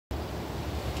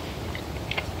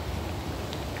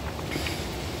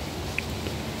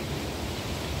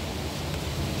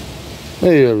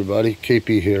Hey everybody,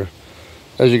 KP here.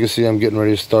 As you can see, I'm getting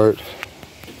ready to start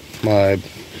my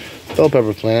bell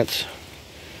pepper plants.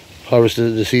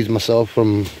 Harvested the seeds myself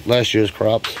from last year's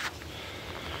crops.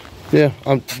 Yeah,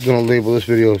 I'm gonna label this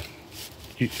video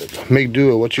 "Make do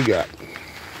with what you got."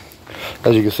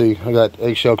 As you can see, I got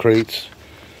eggshell crates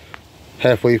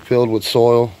halfway filled with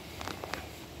soil.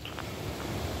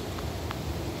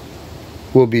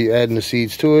 We'll be adding the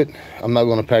seeds to it. I'm not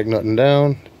gonna pack nothing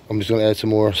down. I'm just gonna add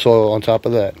some more soil on top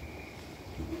of that.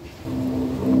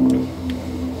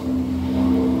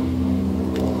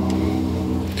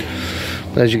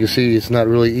 As you can see, it's not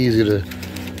really easy to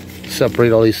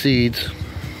separate all these seeds.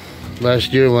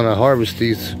 Last year when I harvested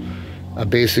these, I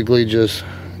basically just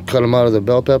cut them out of the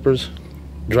bell peppers,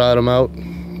 dried them out,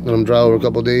 let them dry over a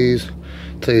couple days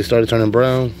until they started turning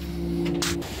brown.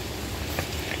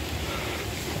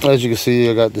 As you can see,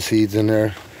 I got the seeds in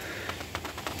there.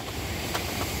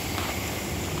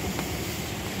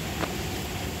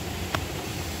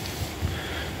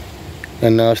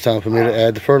 And now it's time for me to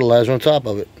add the fertilizer on top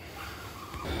of it.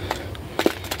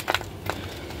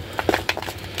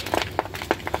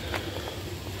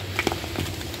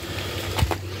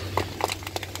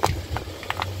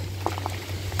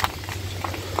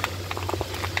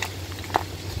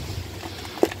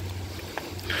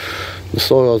 The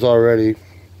soil is already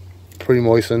pretty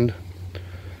moistened.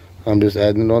 I'm just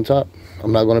adding it on top.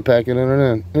 I'm not going to pack it in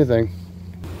or anything.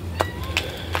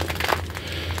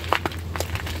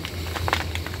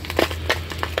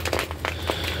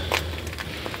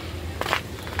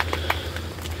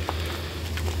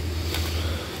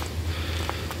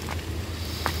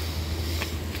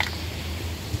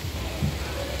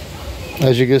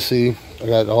 As you can see, I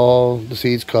got all the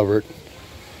seeds covered.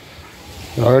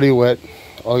 They're already wet.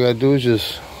 All you gotta do is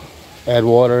just add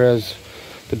water as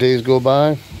the days go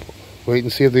by. Wait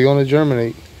and see if they're gonna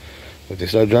germinate. If they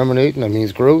start germinating, that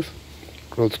means growth.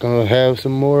 Growth's gonna have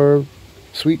some more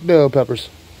sweet bell peppers.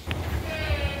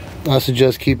 I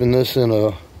suggest keeping this in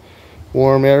a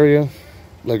warm area,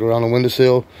 like around the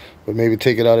windowsill, but maybe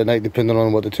take it out at night depending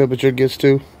on what the temperature gets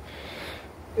to.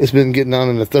 It's been getting down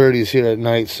in the 30s here at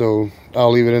night, so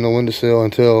I'll leave it in the windowsill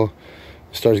until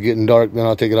it starts getting dark. Then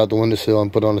I'll take it out the windowsill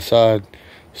and put it on the side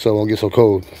so it won't get so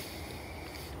cold.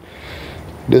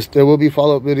 There will be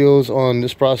follow-up videos on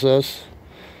this process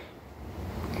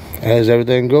as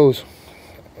everything goes.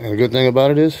 And the good thing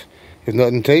about it is, if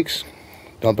nothing takes,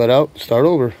 dump it out, start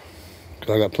over.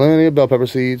 I got plenty of bell pepper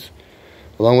seeds,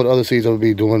 along with other seeds I'll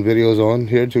be doing videos on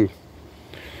here too.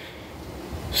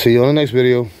 See you on the next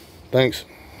video. Thanks.